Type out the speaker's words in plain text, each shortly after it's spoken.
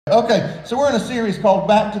Okay, so we're in a series called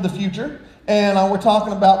Back to the Future, and we're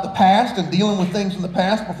talking about the past and dealing with things in the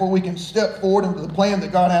past before we can step forward into the plan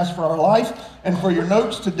that God has for our life. And for your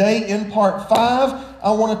notes today in part 5,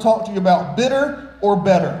 I want to talk to you about bitter or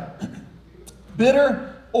better.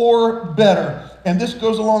 Bitter or better. And this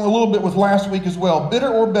goes along a little bit with last week as well. Bitter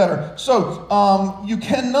or better. So, you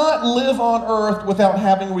cannot live on earth without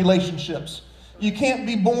having relationships. You can't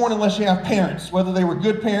be born unless you have parents, whether they were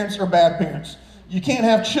good parents or bad parents. You can't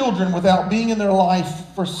have children without being in their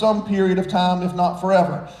life for some period of time, if not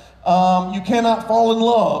forever. You cannot fall in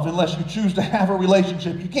love unless you choose to have a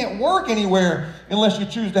relationship. You can't work anywhere unless you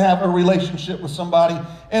choose to have a relationship with somebody.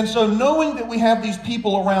 And so knowing that we have these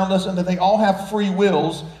people around us and that they all have free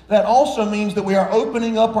wills, that also means that we are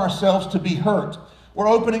opening up ourselves to be hurt. We're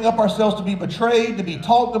opening up ourselves to be betrayed, to be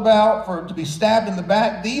talked about, to be stabbed in the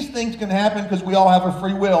back. These things can happen because we all have a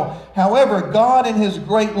free will. However, God in His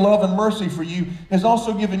great love and mercy for you has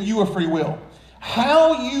also given you a free will.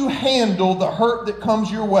 How you handle the hurt that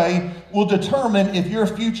comes your way will determine if your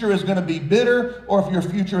future is going to be bitter or if your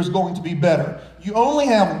future is going to be better. You only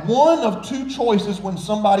have one of two choices when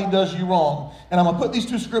somebody does you wrong. And I'm going to put these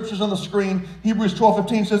two scriptures on the screen. Hebrews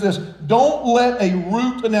 12:15 says this: don't let a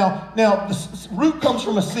root, now the root comes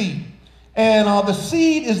from a seed. And the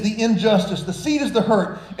seed is the injustice. The seed is the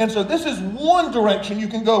hurt. And so this is one direction you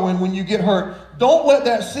can go in when you get hurt. Don't let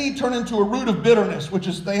that seed turn into a root of bitterness, which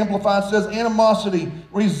is, the Amplified says, animosity,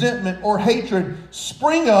 resentment, or hatred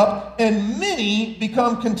spring up, and many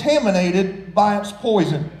become contaminated by its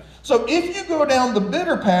poison. So if you go down the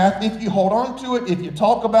bitter path, if you hold on to it, if you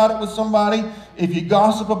talk about it with somebody, if you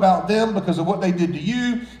gossip about them because of what they did to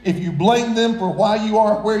you, if you blame them for why you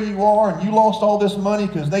are where you are and you lost all this money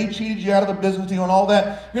because they cheated you out of the business deal and all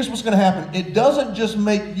that, here's what's going to happen. It doesn't just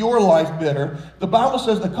make your life bitter. The Bible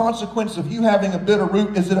says the consequence of you having a bitter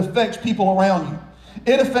root is it affects people around you.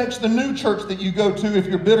 It affects the new church that you go to if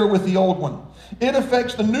you're bitter with the old one. It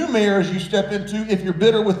affects the new marriage you step into if you're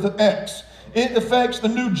bitter with the ex. It affects the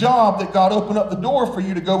new job that God opened up the door for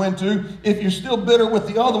you to go into. If you're still bitter with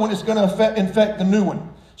the other one, it's going to infect the new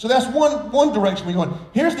one. So that's one direction we're going.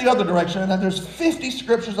 Here's the other direction. And there's 50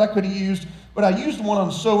 scriptures I could have used, but I used one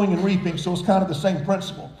on sowing and reaping, so it's kind of the same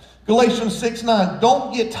principle. Galatians 6:9,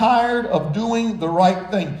 don't get tired of doing the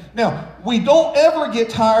right thing. Now, we don't ever get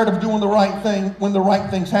tired of doing the right thing when the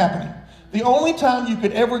right thing's happening. The only time you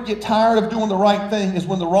could ever get tired of doing the right thing is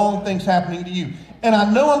when the wrong thing's happening to you. And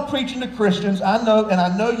I know I'm preaching to Christians, I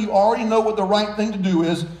know you already know what the right thing to do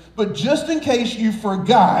is, but just in case you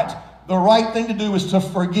forgot, the right thing to do is to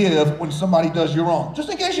forgive when somebody does you wrong.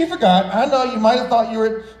 Just in case you forgot, I know you might have thought you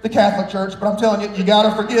were at the Catholic Church, but I'm telling you, you got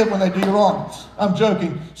to forgive when they do you wrong. I'm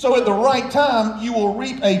joking. So at the right time, you will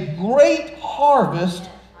reap a great harvest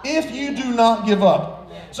if you do not give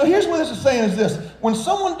up. So here's what this is saying is this: when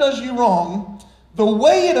someone does you wrong, the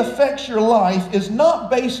way it affects your life is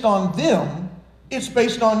not based on them, it's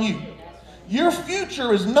based on you. Your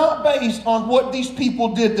future is not based on what these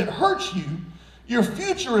people did that hurts you. Your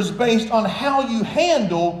future is based on how you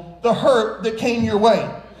handle the hurt that came your way.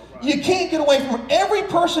 You can't get away from it. Every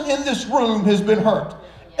person in this room has been hurt.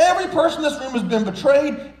 Every person in this room has been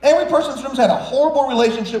betrayed. Every person in this room has had a horrible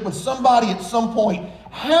relationship with somebody at some point.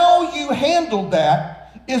 How you handled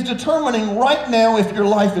that is determining right now if your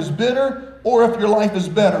life is bitter or if your life is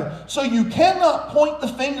better. So you cannot point the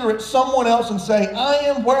finger at someone else and say, I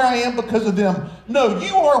am where I am because of them. No,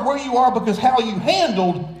 you are where you are because how you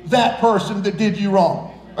handled that person that did you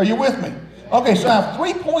wrong. Are you with me? Okay, so I have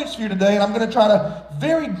 3 points for you today, and I'm going to try to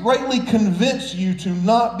very greatly convince you to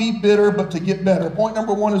not be bitter, but to get better. Point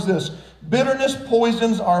number 1 is this: bitterness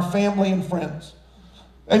poisons our family and friends.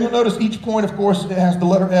 And you'll notice each point, of course, it has the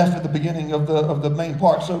letter F at the beginning of the main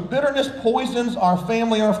part. So bitterness poisons our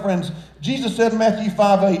family, our friends. Jesus said in Matthew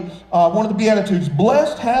 5:8, one of the Beatitudes,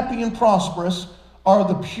 blessed, happy, and prosperous are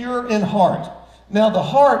the pure in heart. Now, the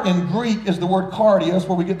heart in Greek is the word cardia. That's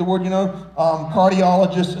where we get the word,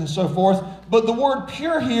 cardiologist and so forth. But the word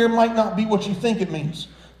pure here might not be what you think it means.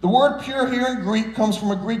 The word pure here in Greek comes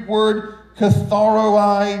from a Greek word,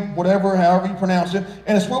 katharoi, however you pronounce it.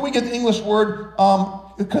 And it's where we get the English word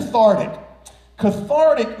cathartic.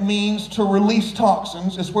 Cathartic means to release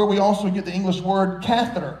toxins. It's where we also get the English word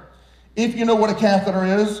catheter. If you know what a catheter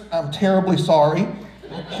is, I'm terribly sorry.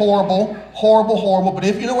 Horrible. But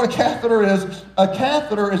if you know what a catheter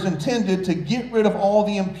is intended to get rid of all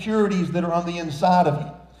the impurities that are on the inside of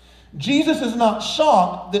you. Jesus is not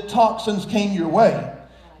shocked that toxins came your way.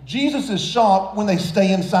 Jesus is shocked when they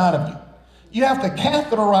stay inside of you. You have to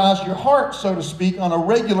catheterize your heart, so to speak, on a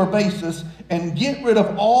regular basis and get rid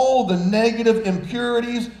of all the negative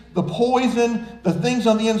impurities, the poison, the things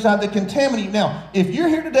on the inside that contaminate you. Now, if you're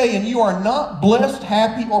here today and you are not blessed,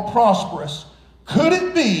 happy, or prosperous, could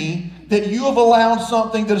it be that you have allowed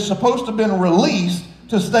something that is supposed to have been released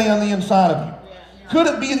to stay on the inside of you? Could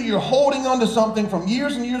it be that you're holding on to something from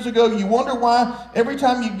years and years ago? You wonder why every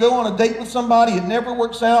time you go on a date with somebody, it never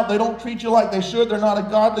works out. They don't treat you like they should. They're not a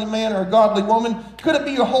godly man or a godly woman. Could it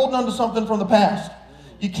be you're holding on to something from the past?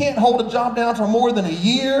 You can't hold a job down for more than a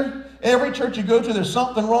year. Every church you go to, there's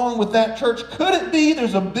something wrong with that church. Could it be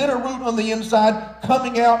there's a bitter root on the inside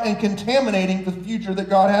coming out and contaminating the future that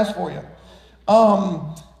God has for you?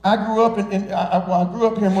 I grew up I grew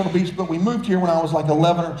up here in Myrtle Beach, but we moved here when I was like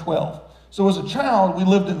 11 or 12. So as a child, we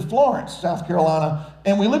lived in Florence, South Carolina,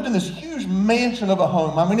 and we lived in this huge mansion of a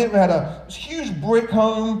home. I mean, it had a huge brick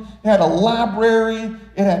home. It had a library.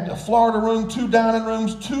 It had a Florida room, 2 dining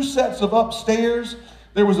rooms, 2 sets of upstairs.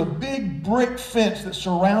 There was a big brick fence that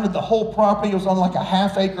surrounded the whole property. It was on like a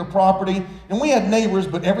half-acre property. And we had neighbors,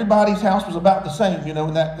 but everybody's house was about the same, you know,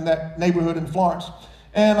 in that neighborhood in Florence.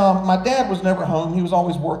 And my dad was never home. He was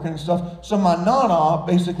always working and stuff. So my nana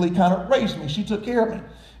basically kind of raised me. She took care of me.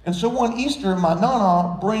 And so one Easter, my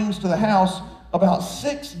nana brings to the house about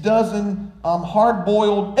 6 dozen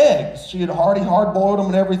hard-boiled eggs. She had already hard-boiled them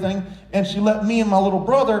and everything. And she let me and my little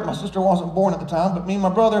brother, my sister wasn't born at the time, but me and my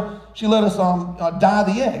brother, she let us dye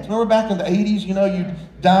the eggs. Remember back in the 80s, you know, you'd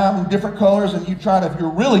dye them different colors, and you try to, if you're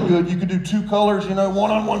really good, you could do 2 colors, you know, one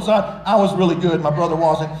on one side. I was really good, my brother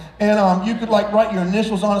wasn't. And you could like write your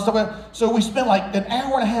initials on and stuff like that. So we spent like an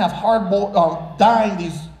hour and a half dyeing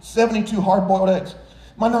these 72 hard-boiled eggs.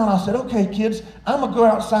 My nana said, okay, kids, I'm going to go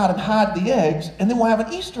outside and hide the eggs, and then we'll have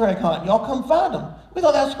an Easter egg hunt. Y'all come find them. We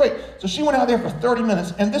thought that's great. So she went out there for 30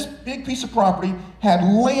 minutes, and this big piece of property had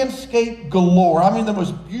landscape galore. I mean, there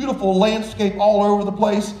was beautiful landscape all over the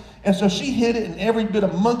place. And so she hid it in every bit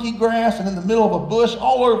of monkey grass and in the middle of a bush.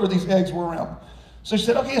 All over these eggs were around. So she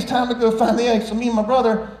said, okay, it's time to go find the eggs. So me and my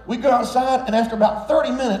brother, we go outside, and after about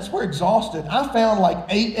 30 minutes, we're exhausted. I found like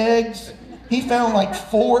 8 eggs. He found like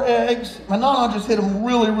 4 eggs. My nana just hit them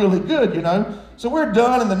really, really good, you know. So we're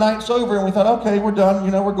done, and the night's over, and we thought, okay, we're done.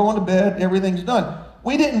 You know, we're going to bed. Everything's done.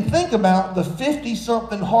 We didn't think about the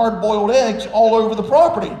 50-something hard-boiled eggs all over the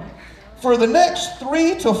property. For the next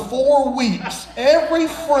 3 to 4 weeks, every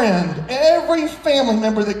friend, every family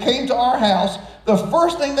member that came to our house, the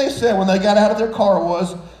first thing they said when they got out of their car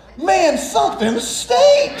was, man, something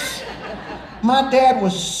stinks. My dad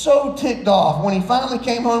was so ticked off. When he finally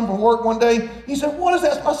came home from work one day, he said, what is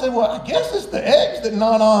that? I said, well, I guess it's the eggs that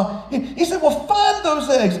Nana. He said, well, find those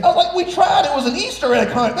eggs. I was like, we tried. It was an Easter egg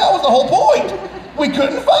hunt. That was the whole point. We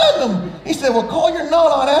couldn't find them. He said, well, call your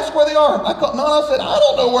Nana and ask where they are. I called Nana and said, I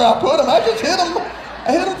don't know where I put them. I just hid them.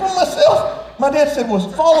 I hid them from myself. My dad said, well,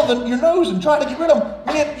 follow your nose and try to get rid of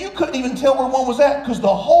them. Man, you couldn't even tell where one was at because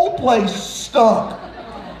the whole place stunk.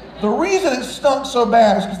 The reason it stunk so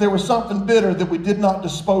bad is because there was something bitter that we did not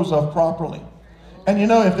dispose of properly. And you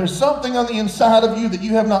know, if there's something on the inside of you that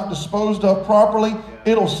you have not disposed of properly,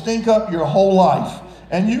 it'll stink up your whole life.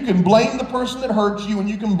 And you can blame the person that hurt you, and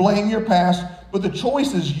you can blame your past, but the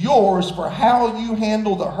choice is yours for how you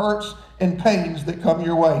handle the hurts and pains that come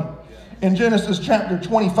your way. In Genesis chapter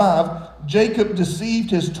 25, Jacob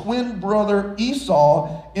deceived his twin brother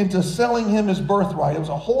Esau into selling him his birthright. It was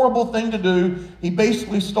a horrible thing to do. He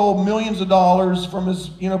basically stole millions of dollars from his,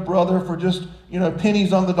 brother for just,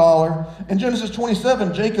 pennies on the dollar. In Genesis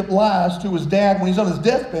 27, Jacob lies to his dad when he's on his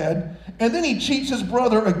deathbed, and then he cheats his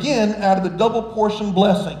brother again out of the double portion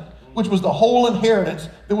blessing, which was the whole inheritance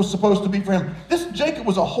that was supposed to be for him. This Jacob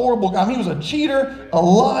was a horrible guy. I mean, he was a cheater, a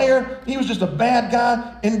liar. He was just a bad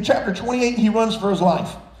guy. In chapter 28, he runs for his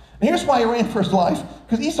life. And here's why he ran for his life,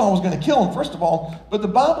 because Esau was going to kill him, first of all. But the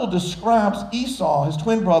Bible describes Esau, his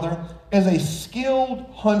twin brother, as a skilled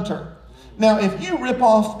hunter. Now, if you rip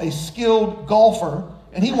off a skilled golfer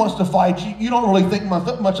and he wants to fight you, you don't really think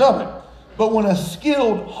much of it. But when a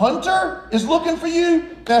skilled hunter is looking for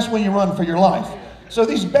you, that's when you run for your life. So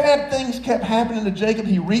these bad things kept happening to Jacob.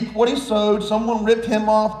 He reaped what he sowed. Someone ripped him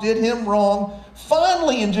off, did him wrong.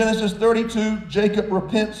 Finally, in Genesis 32, Jacob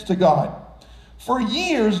repents to God. For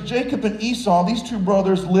years, Jacob and Esau, these two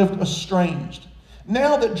brothers, lived estranged.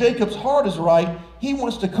 Now that Jacob's heart is right, he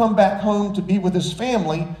wants to come back home to be with his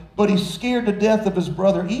family, but he's scared to death of his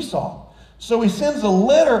brother Esau. So he sends a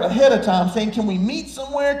letter ahead of time saying, can we meet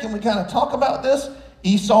somewhere? Can we kind of talk about this?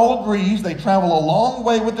 Esau agrees. They travel a long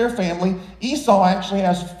way with their family. Esau actually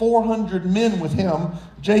has 400 men with him.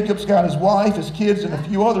 Jacob's got his wife, his kids, and a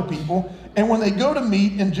few other people. And when they go to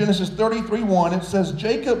meet in Genesis 33:1, it says,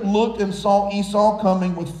 Jacob looked and saw Esau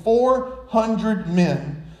coming with 400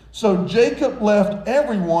 men. So Jacob left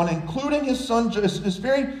everyone, including his son. It's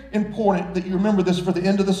very important that you remember this for the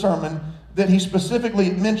end of the sermon, that he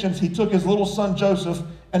specifically mentions he took his little son Joseph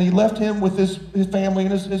and he left him with his family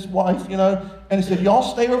and his wife, and he said, y'all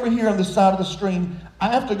stay over here on this side of the stream. I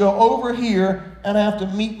have to go over here and I have to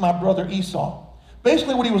meet my brother Esau.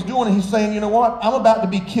 Basically what he was doing, he's saying, you know what? I'm about to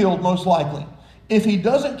be killed most likely. If he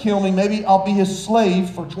doesn't kill me, maybe I'll be his slave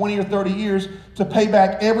for 20 or 30 years to pay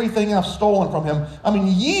back everything I've stolen from him. I mean,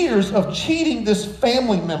 years of cheating this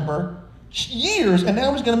family member, years, and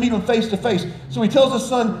now he's going to meet him face to face. So he tells his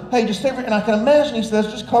son, hey, just stay over here. And I can imagine he says,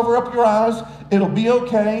 just cover up your eyes. It'll be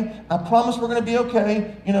okay. I promise we're going to be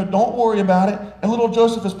okay. Don't worry about it. And little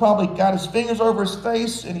Joseph has probably got his fingers over his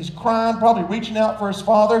face and he's crying, probably reaching out for his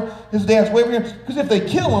father. His dad's waving him. Because if they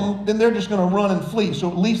kill him, then they're just going to run and flee. So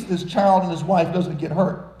at least this child and his wife doesn't get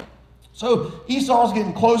hurt. So Esau's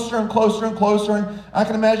getting closer and closer and closer, and I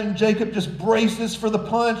can imagine Jacob just braces for the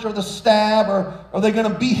punch or the stab, or are they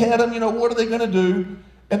going to behead him? What are they going to do?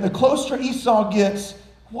 And the closer Esau gets,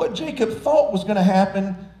 what Jacob thought was going to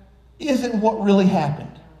happen isn't what really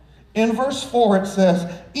happened. In verse 4 it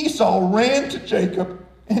says, Esau ran to Jacob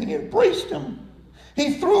and he embraced him.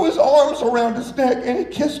 He threw his arms around his neck and he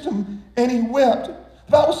kissed him and he wept.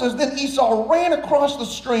 The Bible says, then Esau ran across the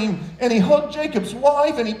stream and he hugged Jacob's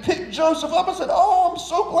wife and he picked Joseph up and said, oh, I'm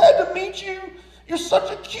so glad to meet you. You're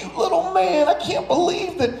such a cute little man. I can't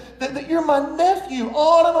believe that you're my nephew.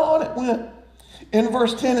 On it went. In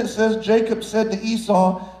verse 10 it says, Jacob said to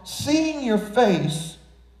Esau, seeing your face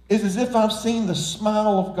is as if I've seen the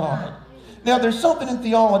smile of God. Now, there's something in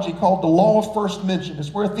theology called the law of first mention.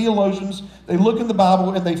 It's where theologians, they look in the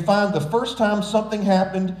Bible and they find the first time something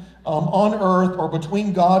happened on earth or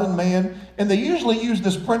between God and man. And they usually use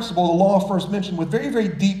this principle, the law of first mention, with very, very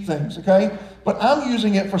deep things, okay? But I'm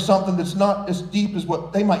using it for something that's not as deep as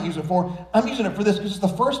what they might use it for. I'm using it for this because it's the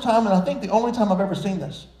first time, and I think the only time I've ever seen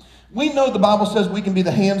this. We know the Bible says we can be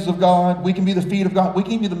the hands of God, we can be the feet of God, we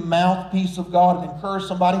can be the mouthpiece of God and encourage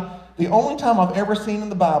somebody. The only time I've ever seen in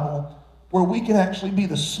the Bible where we can actually be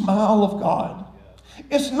the smile of God.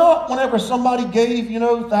 It's not whenever somebody gave,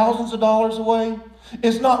 thousands of dollars away.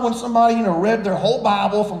 It's not when somebody, read their whole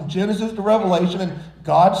Bible from Genesis to Revelation and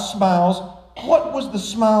God smiles. What was the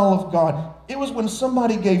smile of God? It was when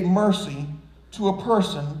somebody gave mercy to a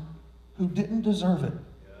person who didn't deserve it.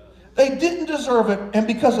 They didn't deserve it, and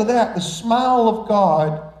because of that, the smile of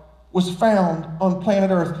God was found on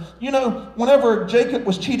planet Earth. Whenever Jacob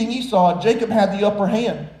was cheating Esau, Jacob had the upper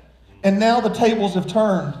hand, and now the tables have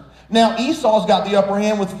turned. Now Esau's got the upper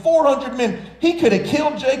hand with 400 men. He could have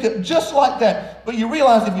killed Jacob just like that. But you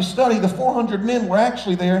realize if you study, the 400 men were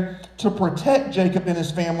actually there to protect Jacob and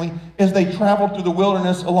his family as they traveled through the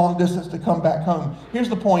wilderness a long distance to come back home. Here's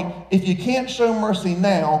the point. If you can't show mercy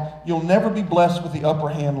now, you'll never be blessed with the upper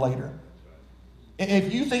hand later.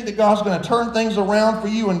 If you think that God's going to turn things around for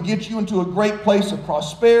you and get you into a great place of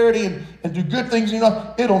prosperity and do good things,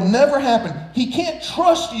 it'll never happen. He can't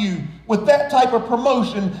trust you with that type of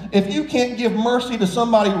promotion if you can't give mercy to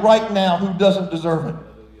somebody right now who doesn't deserve it.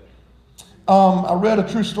 I read a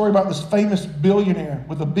true story about this famous billionaire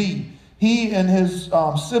with a B. He and his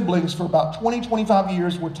siblings for about 20, 25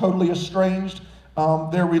 years were totally estranged.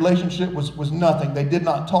 Their relationship was nothing. They did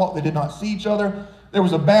not talk. They did not see each other. There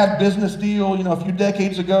was a bad business deal, a few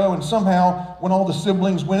decades ago, and somehow when all the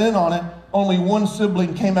siblings went in on it, only one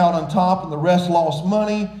sibling came out on top and the rest lost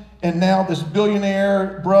money. And now this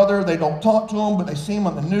billionaire brother, they don't talk to him, but they see him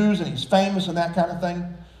on the news and he's famous and that kind of thing.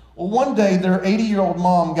 Well, one day their 80-year-old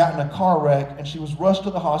mom got in a car wreck and she was rushed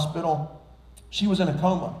to the hospital. She was in a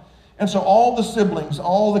coma. And so all the siblings,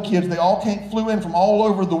 all the kids, they all flew in from all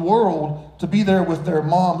over the world to be there with their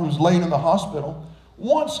mom who's laid in the hospital.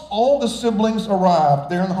 Once all the siblings arrived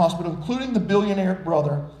there in the hospital, including the billionaire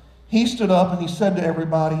brother, he stood up and he said to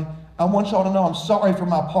everybody, I want y'all to know I'm sorry for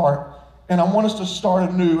my part, and I want us to start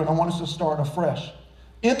anew, and I want us to start afresh.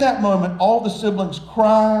 In that moment, all the siblings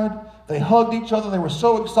cried, they hugged each other, they were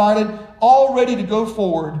so excited, all ready to go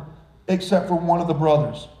forward, except for one of the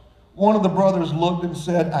brothers. One of the brothers looked and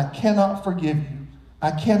said, I cannot forgive you. I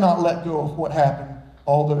cannot let go of what happened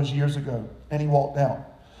all those years ago. And he walked out.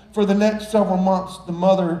 For the next several months, the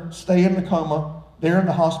mother stayed in the coma. There in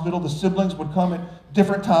the hospital, the siblings would come at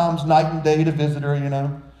different times, night and day, to visit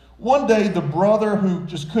her, One day, the brother who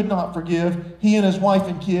just could not forgive, he and his wife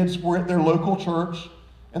and kids were at their local church,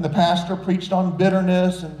 and the pastor preached on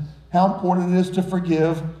bitterness and how important it is to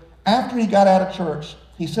forgive. After he got out of church,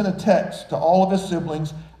 he sent a text to all of his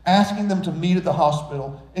siblings asking them to meet at the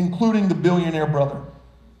hospital, including the billionaire brother.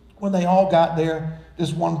 When they all got there,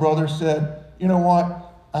 this one brother said, you know what?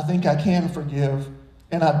 I think I can forgive,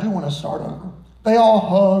 and I do want to start over. They all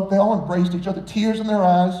hugged, they all embraced each other, tears in their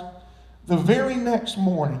eyes. The very next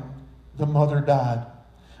morning, the mother died.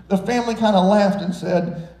 The family kind of laughed and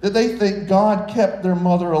said that they think God kept their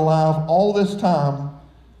mother alive all this time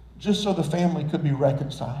just so the family could be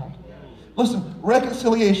reconciled. Listen,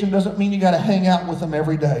 reconciliation doesn't mean you got to hang out with them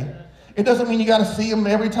every day. It doesn't mean you got to see them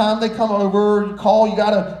every time they come over, you call, you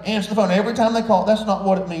got to answer the phone every time they call. That's not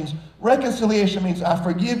what it means. Reconciliation means I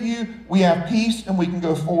forgive you, we have peace, and we can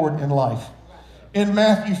go forward in life. In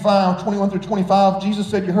Matthew 5:21-25, Jesus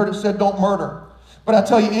said, you heard it said, don't murder. But I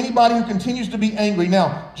tell you, anybody who continues to be angry.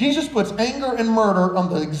 Now, Jesus puts anger and murder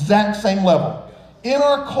on the exact same level. In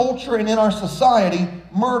our culture and in our society,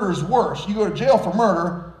 murder's worse. You go to jail for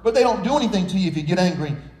murder, but they don't do anything to you if you get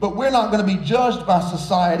angry. But we're not going to be judged by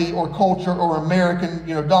society or culture or American,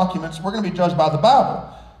 documents. We're going to be judged by the Bible.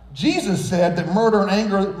 Jesus said that murder and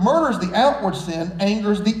anger, murder is the outward sin,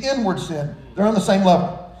 anger is the inward sin. They're on the same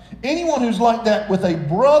level. Anyone who's like that with a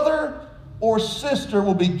brother or sister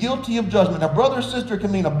will be guilty of judgment. Now, brother or sister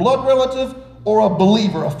can mean a blood relative or a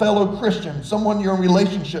believer, a fellow Christian, someone you're in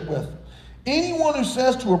relationship with. Anyone who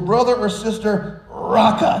says to a brother or sister,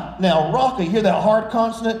 raka. Now, raka, you hear that hard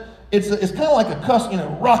consonant? It's kind of like a cuss,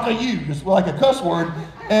 raka you. It's like a cuss word.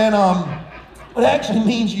 And it actually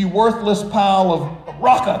means you worthless pile of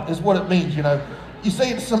raka is what it means, You say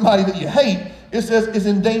it to somebody that you hate, it says is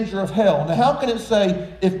in danger of hell. Now, how can it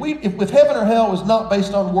say, if heaven or hell is not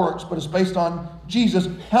based on works, but it's based on Jesus,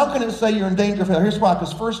 how can it say you're in danger of hell? Here's why,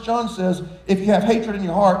 because 1 John says, if you have hatred in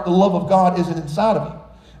your heart, the love of God isn't inside of you.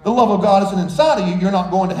 The love of God isn't inside of you, you're not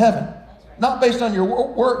going to heaven. Not based on your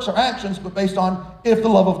works or actions, but based on if the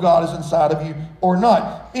love of God is inside of you or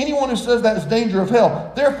not. Anyone who says that is danger of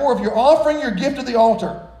hell. Therefore, if you're offering your gift at the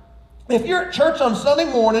altar, if you're at church on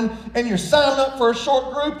Sunday morning and you're signing up for a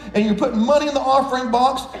short group and you're putting money in the offering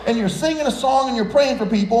box and you're singing a song and you're praying for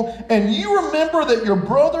people and you remember that your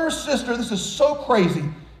brother or sister, this is so crazy,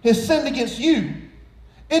 has sinned against you.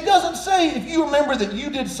 It doesn't say if you remember that you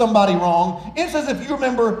did somebody wrong. It says if you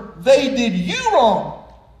remember they did you wrong.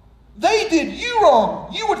 They did you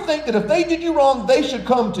wrong. You would think that if they did you wrong, they should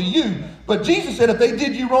come to you. But Jesus said if they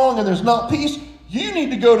did you wrong and there's not peace, you need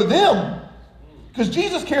to go to them. Because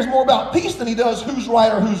Jesus cares more about peace than he does who's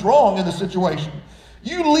right or who's wrong in the situation.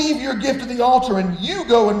 You leave your gift at the altar and you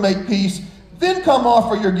go and make peace. Then come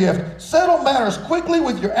offer your gift. Settle matters quickly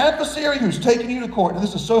with your adversary who's taking you to court. And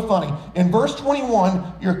this is so funny. In verse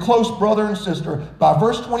 21, you're close brother and sister. By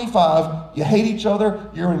verse 25, you hate each other.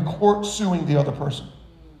 You're in court suing the other person.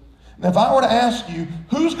 Now, if I were to ask you,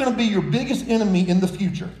 who's going to be your biggest enemy in the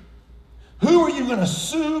future? Who are you going to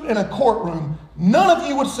sue in a courtroom? None of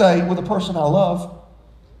you would say, well, the person I love.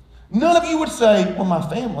 None of you would say, well, my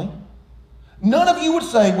family. None of you would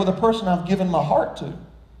say, well, the person I've given my heart to.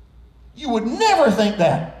 You would never think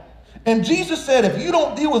that. And Jesus said, if you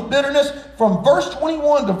don't deal with bitterness, from verse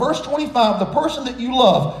 21 to verse 25, the person that you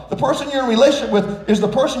love, the person you're in a relationship with, is the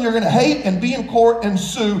person you're going to hate and be in court and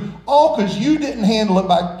sue, all because you didn't handle it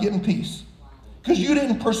by getting peace. Because you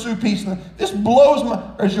didn't pursue peace. This blows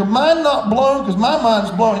my, or is your mind not blown? Because my mind's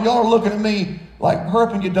blown and y'all are looking at me like, hurry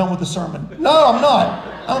up and get done with the sermon. No, I'm not.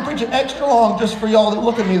 I'm preaching extra long just for y'all that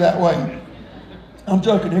look at me that way. I'm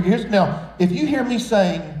joking. Now, if you hear me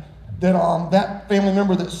saying that that family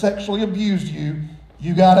member that sexually abused you,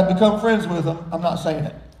 you got to become friends with them, I'm not saying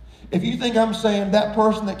it. If you think I'm saying that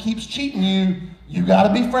person that keeps cheating you, you got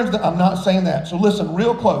to be friends with them, I'm not saying that. So listen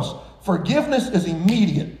real close. Forgiveness is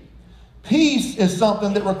immediate. Peace is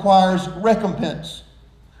something that requires recompense.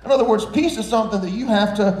 In other words, peace is something that you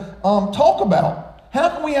have to talk about. How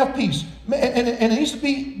can we have peace? And it needs to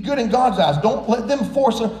be good in God's eyes. Don't let them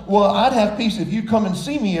force it. Well, I'd have peace if you come and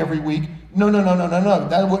see me every week. No.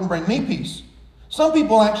 That wouldn't bring me peace. Some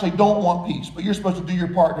people actually don't want peace, but you're supposed to do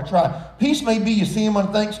your part to try. Peace may be you see them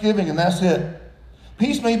on Thanksgiving and that's it.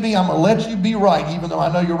 Peace may be I'm going to let you be right even though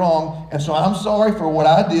I know you're wrong, and so I'm sorry for what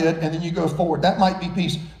I did, and then you go forward. That might be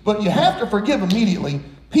peace. But you have to forgive immediately.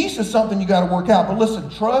 Peace is something you got to work out. But listen,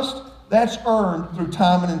 trust, that's earned through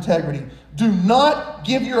time and integrity. Do not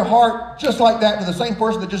give your heart just like that to the same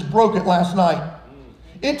person that just broke it last night.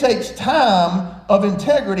 It takes time of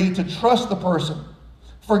integrity to trust the person.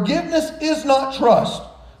 Forgiveness is not trust.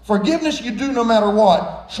 Forgiveness you do no matter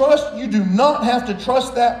what. Trust, you do not have to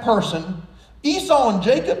trust that person. Esau and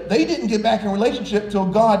Jacob, they didn't get back in relationship till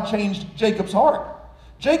God changed Jacob's heart.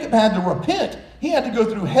 Jacob had to repent. He had to go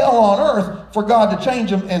through hell on earth for God to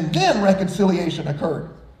change him, and then reconciliation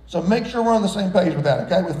occurred. So make sure we're on the same page with that,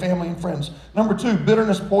 okay, with family and friends. Number 2,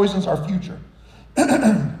 bitterness poisons our future.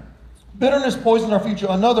 Bitterness poisons our future.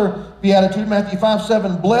 Another beatitude, Matthew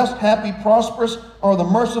 5:7, blessed, happy, prosperous are the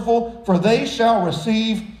merciful, for they shall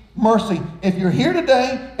receive mercy. If you're here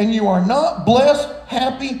today and you are not blessed,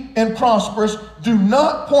 happy, and prosperous, do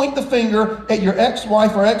not point the finger at your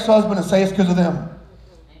ex-wife or ex-husband and say it's because of them.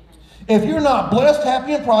 If you're not blessed,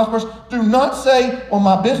 happy, and prosperous, do not say, well,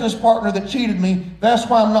 my business partner that cheated me, that's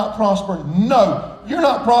why I'm not prospering. No, you're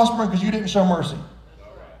not prospering because you didn't show mercy.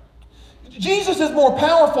 Jesus is more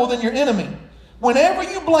powerful than your enemy. Whenever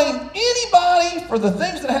you blame anybody for the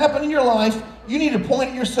things that happen in your life, you need to point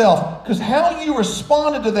at yourself, because how you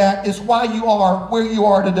responded to that is why you are where you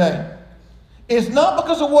are today. It's not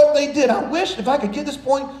because of what they did. I wish if I could get this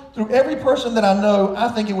point through every person that I know, I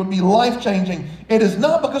think it would be life-changing. It is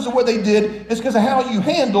not because of what they did. It's because of how you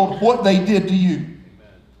handled what they did to you. Amen.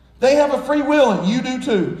 They have a free will, and you do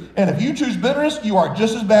too. And if you choose bitterness, you are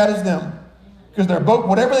just as bad as them. Because they're both,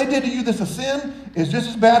 whatever they did to you that's a sin is just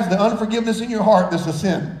as bad as the unforgiveness in your heart that's a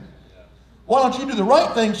sin. Why don't you do the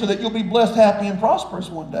right thing so that you'll be blessed, happy, and prosperous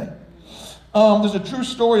one day? There's a true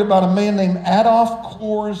story about a man named Adolf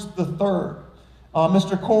Coors III.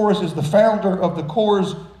 Mr. Coors is the founder of the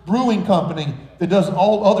Coors Brewing Company that does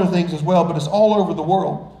all other things as well, but it's all over the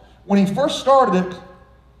world. When he first started it,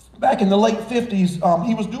 back in the late 50s,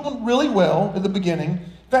 he was doing really well at the beginning.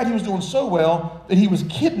 In fact, he was doing so well that he was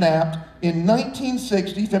kidnapped in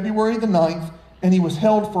 1960, February the 9th, and he was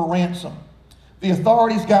held for ransom. The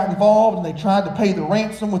authorities got involved, and they tried to pay the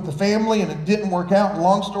ransom with the family, and it didn't work out. And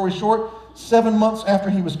long story short, 7 months after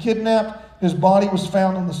he was kidnapped, his body was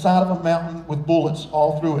found on the side of a mountain with bullets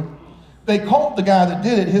all through it. They caught the guy that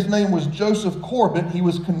did it. His name was Joseph Corbett. He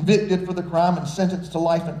was convicted for the crime and sentenced to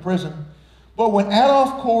life in prison. But when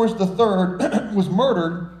Adolf Coors III was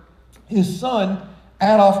murdered, his son,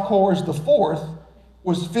 Adolf Coors IV,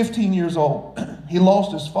 was 15 years old. He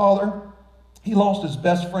lost his father. He lost his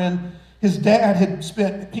best friend. His dad had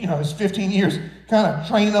spent, his 15 years kind of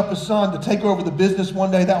training up his son to take over the business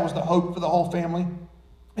one day. That was the hope for the whole family.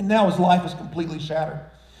 And now his life is completely shattered.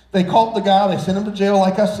 They caught the guy. They sent him to jail,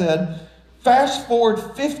 like I said. Fast forward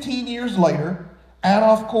 15 years later,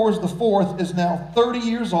 Adolf Coors IV is now 30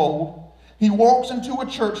 years old. He walks into a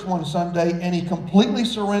church one Sunday, and he completely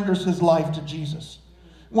surrenders his life to Jesus.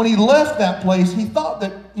 When he left that place, he thought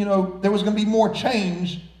that, there was going to be more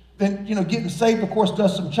change than, getting saved, of course,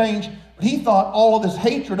 does some change. But he thought all of this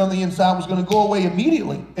hatred on the inside was going to go away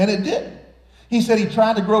immediately, and it didn't. He said he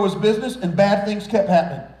tried to grow his business, and bad things kept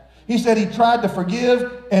happening. He said he tried to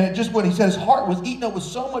forgive, and it just went. He said his heart was eaten up with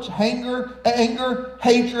so much anger,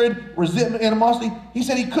 hatred, resentment, animosity. He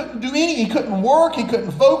said he couldn't do anything. He couldn't work. He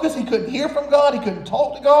couldn't focus. He couldn't hear from God. He couldn't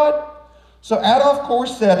talk to God. So Adolf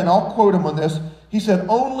Coors said, and I'll quote him on this, he said,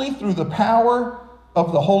 "Only through the power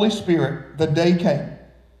of the Holy Spirit the day came."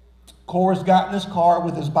 Coors got in his car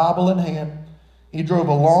with his Bible in hand. He drove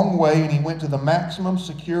a long way, and he went to the maximum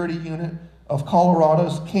security unit of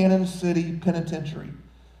Colorado's Cannon City Penitentiary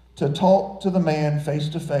to talk to the man face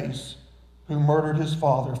to face who murdered his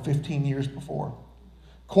father 15 years before.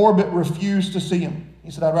 Corbett refused to see him.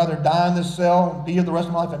 He said, "I'd rather die in this cell and be here the rest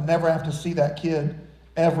of my life and never have to see that kid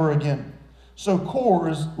ever again." So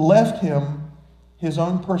Coors left him his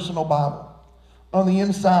own personal Bible. On the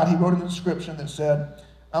inside, he wrote an inscription that said,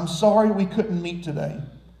 "I'm sorry we couldn't meet today,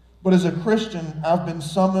 but as a Christian, I've been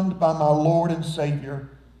summoned by my Lord and Savior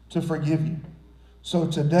to forgive you. So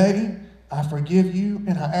today, I forgive you,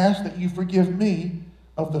 and I ask that you forgive me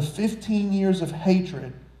of the 15 years of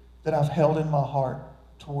hatred that I've held in my heart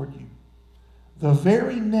toward you." The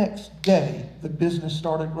very next day, the business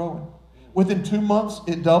started growing. Within 2 months,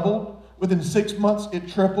 it doubled. Within 6 months, it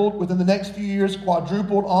tripled. Within the next few years,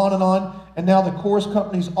 quadrupled, on. And now the Coors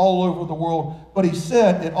company's all over the world. But he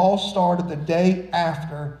said it all started the day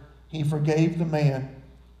after he forgave the man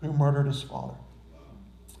who murdered his father.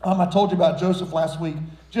 I told you about Joseph last week.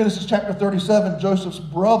 Genesis chapter 37, Joseph's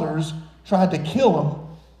brothers tried to kill him,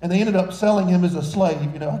 and they ended up selling him as a slave,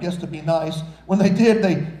 I guess to be nice. When they did,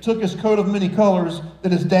 they took his coat of many colors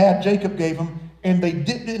that his dad, Jacob, gave him, and they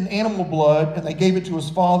dipped it in animal blood, and they gave it to his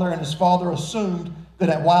father, and his father assumed that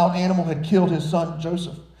a wild animal had killed his son,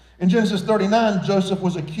 Joseph. In Genesis 39, Joseph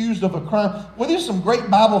was accused of a crime. Well, there's some great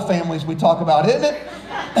Bible families we talk about, isn't it?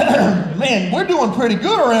 Man, we're doing pretty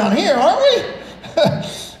good around here, aren't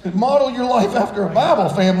we? Model your life after a Bible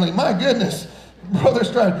family. My goodness.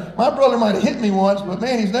 My brother might have hit me once, but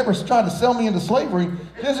man, he's never tried to sell me into slavery.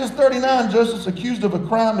 Genesis 39, Joseph's accused of a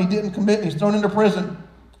crime he didn't commit, and he's thrown into prison.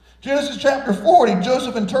 Genesis chapter 40,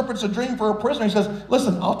 Joseph interprets a dream for a prisoner. He says,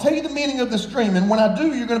 "Listen, I'll tell you the meaning of this dream, and when I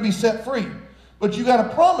do, you're going to be set free. But you got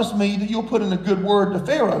to promise me that you'll put in a good word to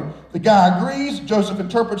Pharaoh." The guy agrees. Joseph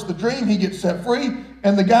interprets the dream. He gets set free,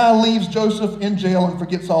 and the guy leaves Joseph in jail and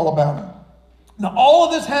forgets all about him. Now, all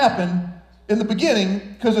of this happened in the beginning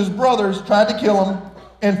because his brothers tried to kill him,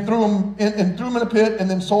 and threw him in a pit and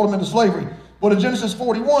then sold him into slavery. But in Genesis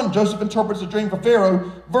 41, Joseph interprets a dream for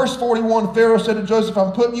Pharaoh. Verse 41, Pharaoh said to Joseph,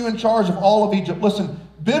 I'm putting you in charge of all of Egypt. Listen,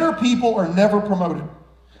 bitter people are never promoted.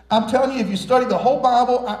 I'm telling you, if you study the whole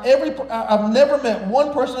Bible, I've never met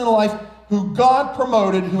one person in life who God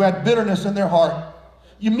promoted who had bitterness in their heart.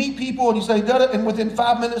 You meet people and you say, and within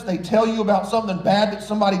 5 minutes they tell you about something bad that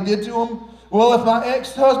somebody did to them. Well, if my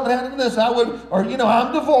ex-husband had done this, I would, or,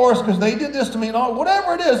 I'm divorced because they did this to me and all,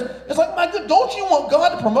 whatever it is. It's like, my God, don't you want God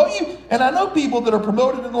to promote you? And I know people that are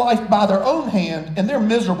promoted in life by their own hand, and they're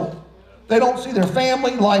miserable. They don't see their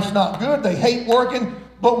family. Life's not good. They hate working.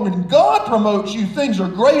 But when God promotes you, things are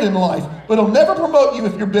great in life. But He'll never promote you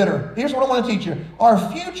if you're bitter. Here's what I want to teach you. Our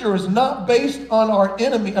future is not based on our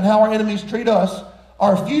enemy and how our enemies treat us.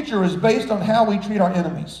 Our future is based on how we treat our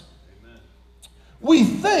enemies. Amen. We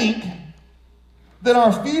think that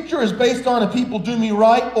our future is based on if people do me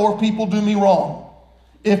right or if people do me wrong.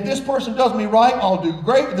 If this person does me right, I'll do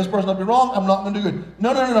great. If this person does me wrong, I'm not going to do good.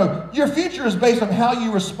 No. Your future is based on how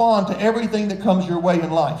you respond to everything that comes your way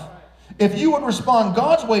in life. If you would respond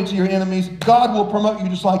God's way to your enemies, God will promote you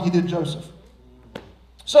just like He did Joseph.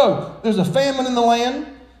 So, there's a famine in the land.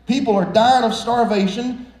 People are dying of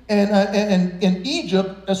starvation. And in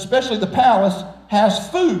Egypt, especially the palace, has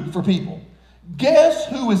food for people. Guess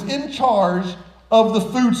who is in charge of the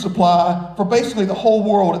food supply for basically the whole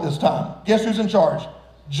world at this time? Guess who's in charge?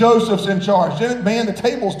 Joseph's in charge. Man, the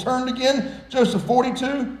tables turned again. Genesis 42,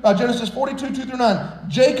 2-9.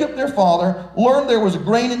 Jacob, their father, learned there was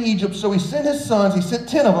grain in Egypt, so he sent his sons, he sent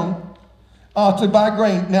 10 of them to buy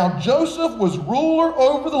grain. Now Joseph was ruler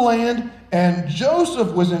over the land, and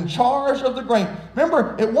Joseph was in charge of the grain.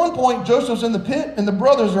 Remember, at one point, Joseph's in the pit, and the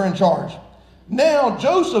brothers are in charge. Now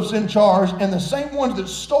Joseph's in charge, and the same ones that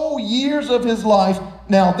stole years of his life,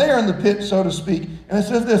 now they're in the pit, so to speak. And it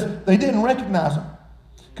says this, they didn't recognize him.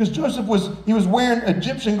 Because Joseph was wearing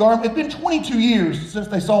Egyptian garment. It'd been 22 years since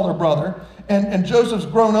they saw their brother. And Joseph's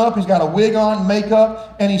grown up, he's got a wig on,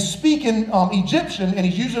 makeup, and he's speaking Egyptian, and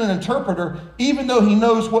he's using an interpreter, even though he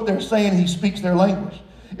knows what they're saying, he speaks their language.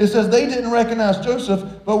 It says they didn't recognize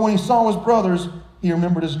Joseph, but when he saw his brothers, he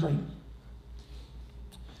remembered his dream.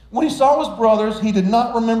 When he saw his brothers, he did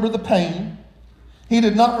not remember the pain. He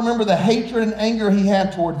did not remember the hatred and anger he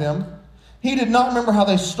had toward them. He did not remember how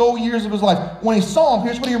they stole years of his life. When he saw them,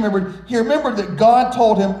 here's what he remembered. He remembered that God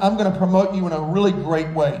told him, I'm going to promote you in a really great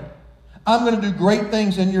way. I'm going to do great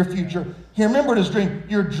things in your future. He remembered his dream.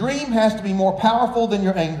 Your dream has to be more powerful than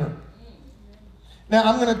your anger. Now,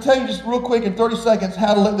 I'm going to tell you just real quick in 30 seconds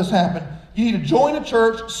how to let this happen. You need to join a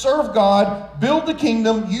church, serve God, build the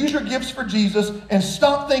kingdom, use your gifts for Jesus, and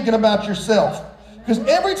stop thinking about yourself. Because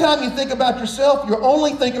every time you think about yourself, you're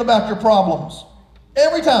only thinking about your problems.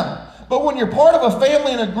 Every time. But when you're part of a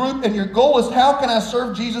family and a group and your goal is, how can I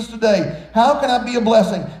serve Jesus today? How can I be a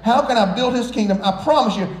blessing? How can I build His kingdom? I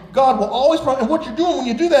promise you, God will always promise. And what you're doing when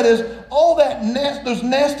you do that is, all that those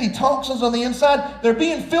nasty toxins on the inside, they're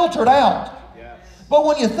being filtered out. Yes. But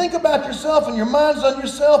when you think about yourself and your mind's on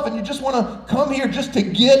yourself and you just want to come here just to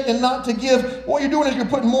get and not to give, what you're doing is you're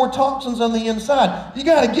putting more toxins on the inside. You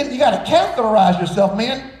got to catheterize yourself,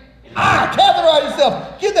 man. Catheterize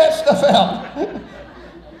yourself. Get that stuff out.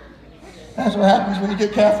 That's what happens when you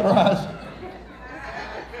get catheterized.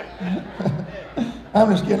 I'm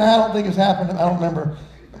just kidding. I don't think it's happened. I don't remember.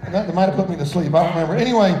 They might have put me to sleep. I don't remember.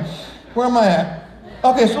 Anyway, where am I at?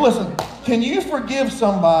 Okay, so listen. Can you forgive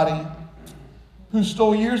somebody who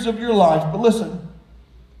stole years of your life, but listen,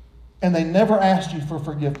 and they never asked you for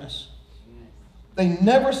forgiveness? They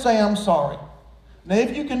never say, I'm sorry. Now,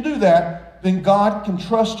 if you can do that, then God can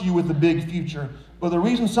trust you with the big future. But the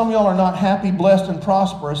reason some of y'all are not happy, blessed, and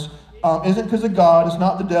prosperous isn't because of God, it's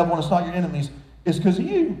not the devil, and it's not your enemies. It's because of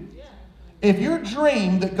you. If your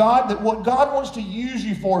dream that what God wants to use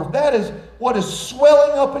you for, if that is what is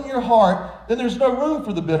swelling up in your heart, then there's no room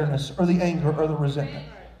for the bitterness or the anger or the resentment.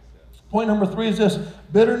 Point number 3 is this: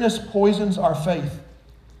 bitterness poisons our faith.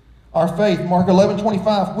 Our faith, Mark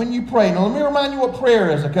 11:25. When you pray, now let me remind you what prayer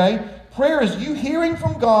is, okay? Prayer is you hearing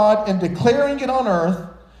from God and declaring it on earth,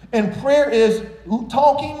 and prayer is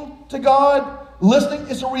talking to God, listening.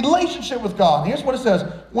 It's a relationship with God. Here's what it says.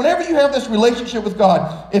 Whenever you have this relationship with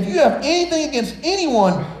God, if you have anything against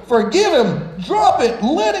anyone, forgive him, drop it,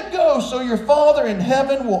 let it go, so your Father in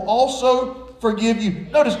heaven will also forgive you.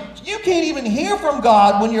 Notice, you can't even hear from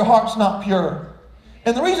God when your heart's not pure.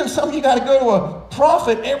 And the reason some of you got to go to a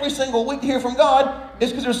prophet every single week to hear from God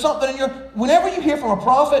is because there's something in whenever you hear from a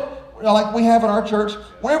prophet, like we have in our church,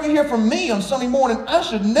 whenever you hear from me on Sunday morning, I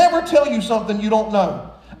should never tell you something you don't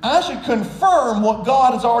know. I should confirm what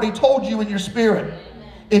God has already told you in your spirit.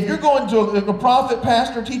 If you're going to a prophet,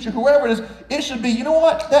 pastor, teacher, whoever it is, it should be, you know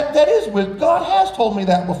what? That is what God has told me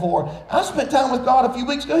that before. I spent time with God a few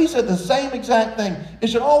weeks ago. He said the same exact thing. It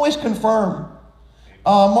should always confirm.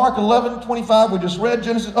 Mark 11:25, we just read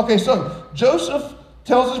Genesis. Okay, so Joseph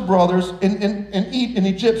tells his brothers in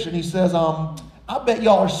Egyptian, he says, I bet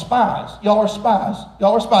y'all are spies. Y'all are spies.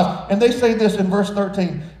 Y'all are spies. And they say this in verse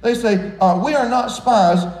 13. They say, we are not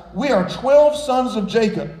spies. We are 12 sons of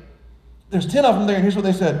Jacob. There's 10 of them there, and here's what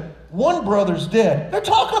they said. One brother's dead. They're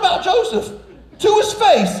talking about Joseph to his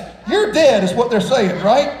face. You're dead is what they're saying,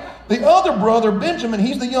 right? The other brother, Benjamin,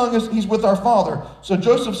 he's the youngest. He's with our father. So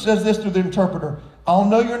Joseph says this through the interpreter. I'll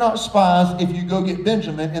know you're not spies if you go get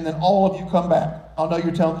Benjamin, and then all of you come back. I'll know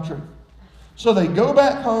you're telling the truth. So they go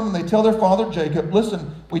back home, and they tell their father, Jacob,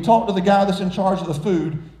 listen, we talked to the guy that's in charge of the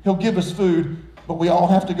food. He'll give us food, but we all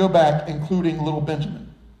have to go back, including little Benjamin.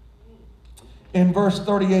 In verse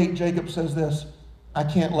 38, Jacob says this, I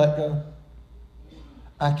can't let go.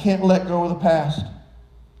 I can't let go of the past.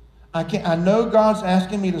 I know God's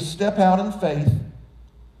asking me to step out in faith,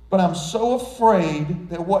 but I'm so afraid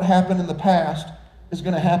that what happened in the past is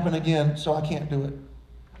going to happen again, so I can't do it.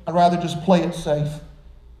 I'd rather just play it safe.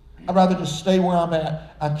 I'd rather just stay where I'm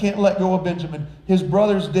at. I can't let go of Benjamin. His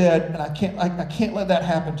brother's dead, and I can't let that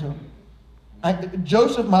happen to him.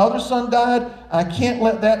 Joseph, my other son, died.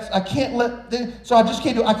 So I just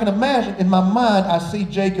can't do it. I can imagine in my mind, I see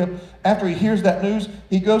Jacob, after he hears that news,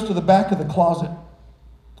 he goes to the back of the closet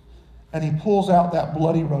and he pulls out that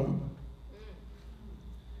bloody robe.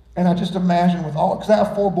 And I just imagine because I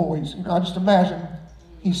have 4 boys, I just imagine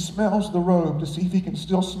he smells the robe to see if he can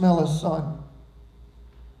still smell his son.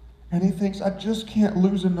 And he thinks, I just can't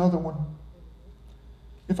lose another one.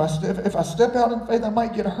 If I step out in faith, I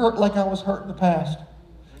might get hurt like I was hurt in the past.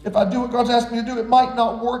 If I do what God's asked me to do, it might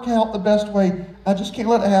not work out the best way. I just can't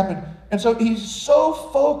let it happen. And so he's so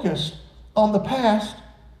focused on the past,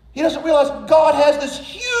 he doesn't realize God has this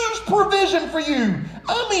huge provision for you.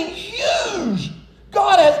 I mean, huge.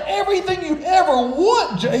 God has everything you'd ever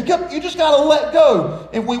want, Jacob. You just got to let go.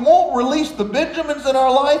 If we won't release the Benjamins in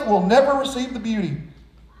our life, we'll never receive the beauty.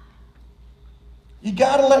 You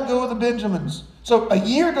got to let go of the Benjamins. So a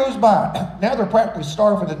year goes by. Now they're practically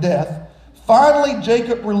starving to death. Finally,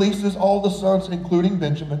 Jacob releases all the sons, including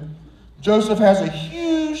Benjamin. Joseph has a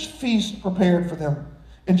huge feast prepared for them.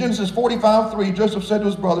 In Genesis 45:3, Joseph said to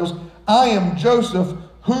his brothers, I am Joseph,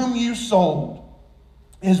 whom you sold.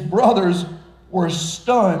 His brothers were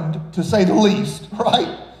stunned, to say the least,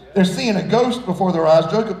 right? They're seeing a ghost before their eyes.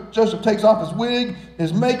 Joseph takes off his wig,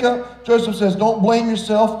 his makeup. Joseph says, don't blame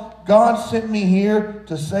yourself. God sent me here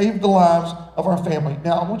to save the lives of our family.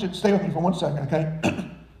 Now, I want you to stay with me for 1 second,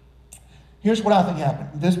 okay? Here's what I think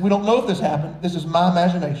happened. We don't know if this happened. This is my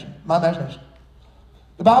imagination. My imagination.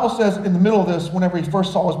 The Bible says in the middle of this, whenever he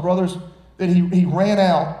first saw his brothers, that he ran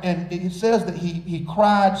out, and it says that he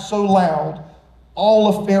cried so loud, all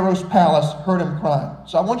of Pharaoh's palace heard him crying.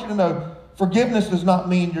 So I want you to know, forgiveness does not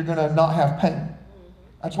mean you're going to not have pain.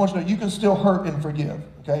 I just want you to know you can still hurt and forgive.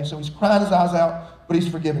 Okay, so he's crying his eyes out, but he's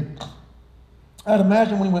forgiving. I'd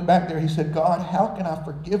imagine when he went back there, he said, God, how can I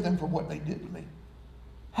forgive them for what they did to me?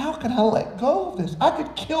 How can I let go of this? I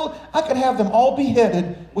could have them all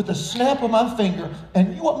beheaded with a snap of my finger,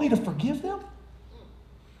 and you want me to forgive them?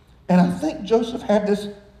 And I think Joseph had this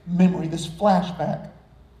memory, this flashback.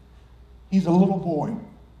 He's a little boy.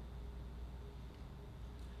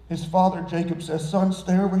 His father, Jacob, says, son,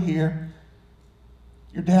 stay over here.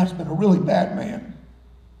 Your dad's been a really bad man.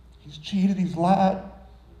 He's cheated, he's lied.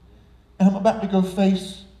 And I'm about to go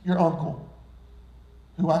face your uncle,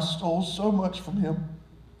 who I stole so much from him.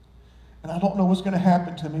 And I don't know what's going to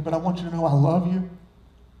happen to me, but I want you to know I love you.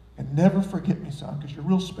 And never forget me, son, because you're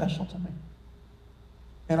real special to me.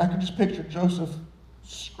 And I can just picture Joseph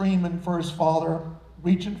screaming for his father,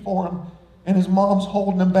 reaching for him. And his mom's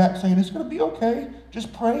holding him back, saying, it's going to be okay.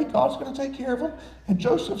 Just pray. God's going to take care of him. And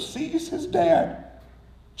Joseph sees his dad,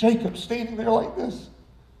 Jacob, standing there like this.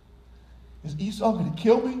 Is Esau going to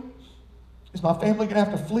kill me? Is my family going to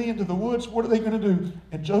have to flee into the woods? What are they going to do?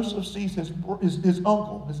 And Joseph sees his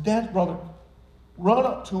uncle, his dad's brother, run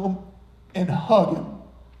up to him and hug him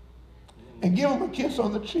and give him a kiss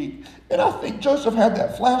on the cheek. And I think Joseph had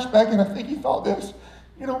that flashback, and I think he thought this,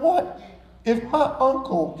 you know what? If my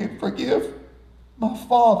uncle can forgive my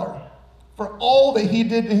father for all that he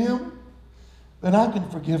did to him, then I can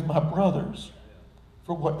forgive my brothers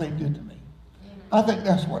for what they did to me. I think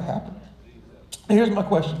that's what happened. Here's my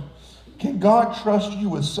question. Can God trust you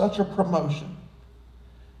with such a promotion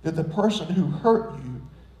that the person who hurt you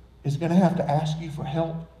is going to have to ask you for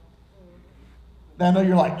help? Now, I know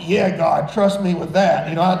you're like, yeah, God, trust me with that.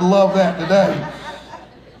 I'd love that today.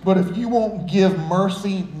 But if you won't give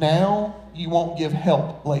mercy now, you won't give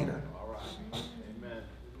help later.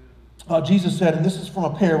 Jesus said, and this is from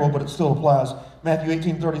a parable, but it still applies. Matthew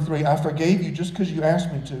 18:33, I forgave you just because you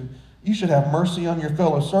asked me to. You should have mercy on your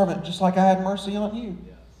fellow servant, just like I had mercy on you.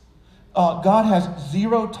 God has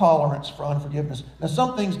zero tolerance for unforgiveness. Now,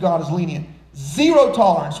 some things God is lenient. Zero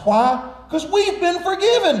tolerance. Why? Because we've been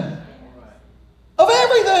forgiven of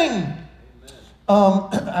everything.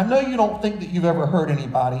 I know you don't think that you've ever hurt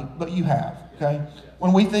anybody, but you have, okay?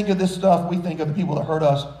 When we think of this stuff, we think of the people that hurt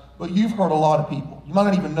us, but you've hurt a lot of people. You might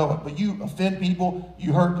not even know it, but you offend people,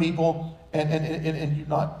 you hurt people, and you're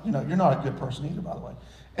not, you're not a good person either, by the way.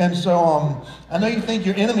 And so I know you think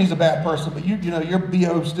your enemy's a bad person, but your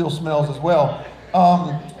BO still smells as well.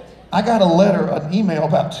 I got a letter, an email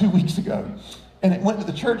about 2 weeks ago, and it went to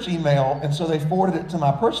the church email, and so they forwarded it to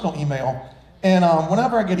my personal email. And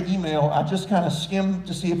whenever I get an email, I just kind of skim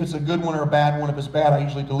to see if it's a good one or a bad one. If it's bad, I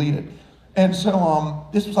usually delete it. And so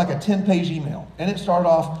this was like a 10-page email, and it started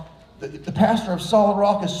off, the pastor of Solid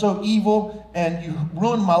Rock is so evil, and you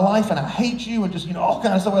ruined my life, and I hate you, and just, all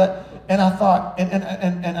kinds of stuff like that. And I thought, and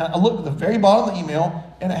I looked at the very bottom of the email,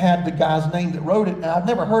 and it had the guy's name that wrote it, and I'd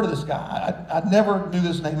never heard of this guy. I never knew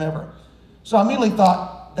this name ever. So I immediately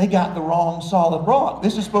thought, they got the wrong Solid Rock.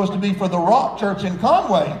 This is supposed to be for the Rock Church in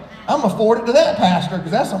Conway. I'm going to forward it to that pastor,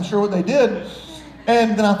 because that's, I'm sure, what they did.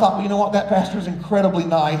 And then I thought, well, you know what? That pastor is incredibly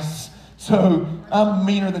nice. So I'm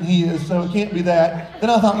meaner than he is, so it can't be that.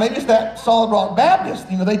 Then I thought, maybe it's that Solid Rock Baptist.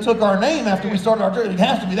 They took our name after we started our church. It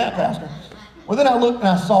has to be that pastor. Well, then I looked and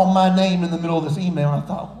I saw my name in the middle of this email, and I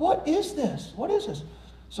thought, what is this? What is this?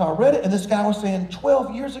 So I read it, and this guy was saying,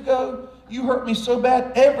 12 years ago, you hurt me so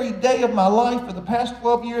bad. Every day of my life for the past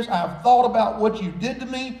 12 years, I've thought about what you did to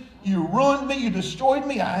me. You ruined me. You destroyed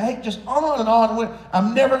me. I hate, just on and on. Went,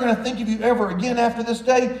 I'm never going to think of you ever again after this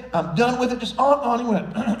day. I'm done with it. Just on and on. He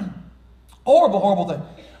went, horrible, horrible thing.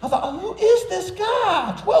 I thought, oh, who is this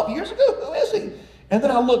guy? 12 years ago, who is he? And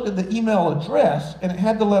then I looked at the email address, and it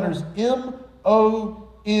had the letters M-O-N-K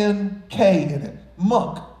in it,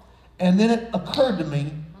 Monk. And then it occurred to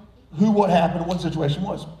me what happened, what the situation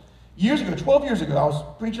was. Years ago, 12 years ago, I was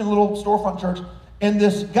preaching in a little storefront church, and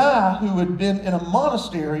this guy who had been in a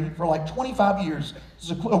monastery for like 25 years,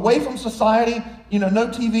 away from society, no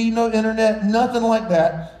TV, no internet, nothing like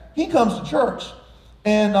that, he comes to church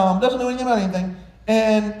and doesn't know anything about anything.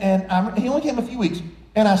 And he only came a few weeks.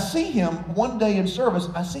 And I see him one day in service,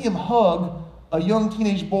 I see him hug a young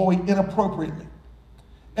teenage boy inappropriately.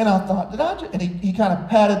 And I thought, and he kind of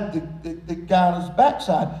patted the guy on his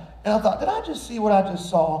backside. And I thought, did I just see what I just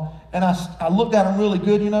saw? And I looked at him really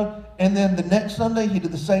good, And then the next Sunday, he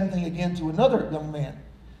did the same thing again to another young man.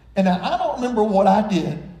 And now, I don't remember what I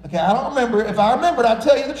did. Okay, I don't remember. If I remembered, I'd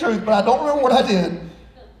tell you the truth, but I don't remember what I did.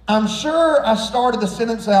 I'm sure I started the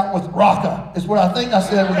sentence out with Raka, is what I think I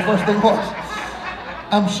said when the first thing was.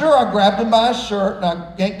 I'm sure I grabbed him by his shirt and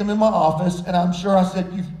I yanked him in my office, and I'm sure I said,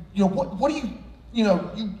 what do you,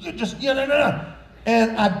 you just, no.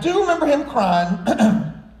 And I do remember him crying.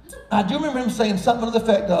 I do remember him saying something to the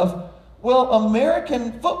effect of, well,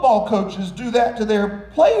 American football coaches do that to their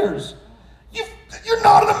players. You're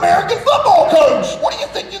not an American football coach. What do you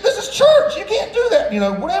think? This is church. You can't do that.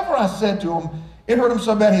 Whatever I said to him, it hurt him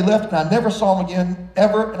so bad he left, and I never saw him again,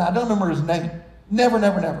 ever, and I don't remember his name. Never.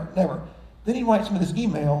 Then he writes me this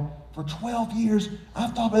email, for 12 years,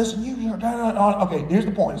 I've thought about this, and okay, here's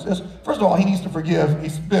the point. First of all, he needs to forgive.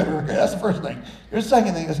 He's bitter. Okay, that's the first thing. Here's the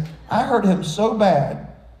second thing is, I hurt him so bad,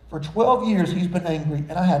 for 12 years he's been angry,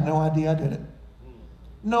 and I had no idea I did it.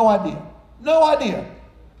 No idea.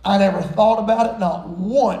 I never thought about it, not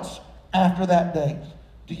once after that day.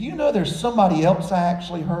 Do you know there's somebody else I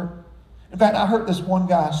actually hurt? In fact, I hurt this one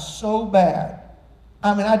guy so bad.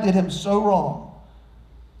 I did him so wrong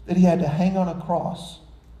that he had to hang on a cross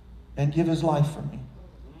and give his life for me.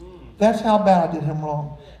 That's how bad I did him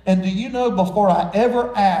wrong. And do you know, before I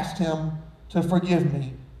ever asked him to forgive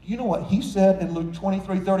me, do you know what he said in Luke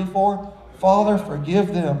 23:34? Father,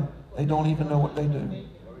 forgive them. They don't even know what they do.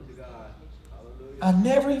 I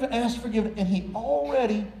never even asked forgiveness, and he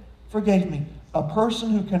already forgave me. A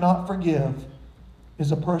person who cannot forgive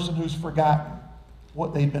is a person who's forgotten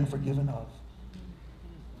what they've been forgiven of.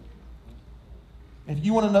 If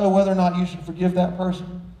you want to know whether or not you should forgive that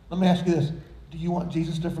person, let me ask you this. Do you want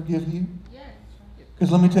Jesus to forgive you? Yes.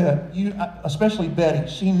 Because let me tell you, especially Betty,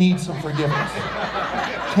 she needs some forgiveness.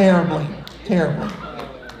 Terribly.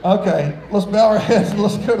 Okay, let's bow our heads and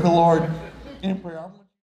let's go to the Lord in prayer.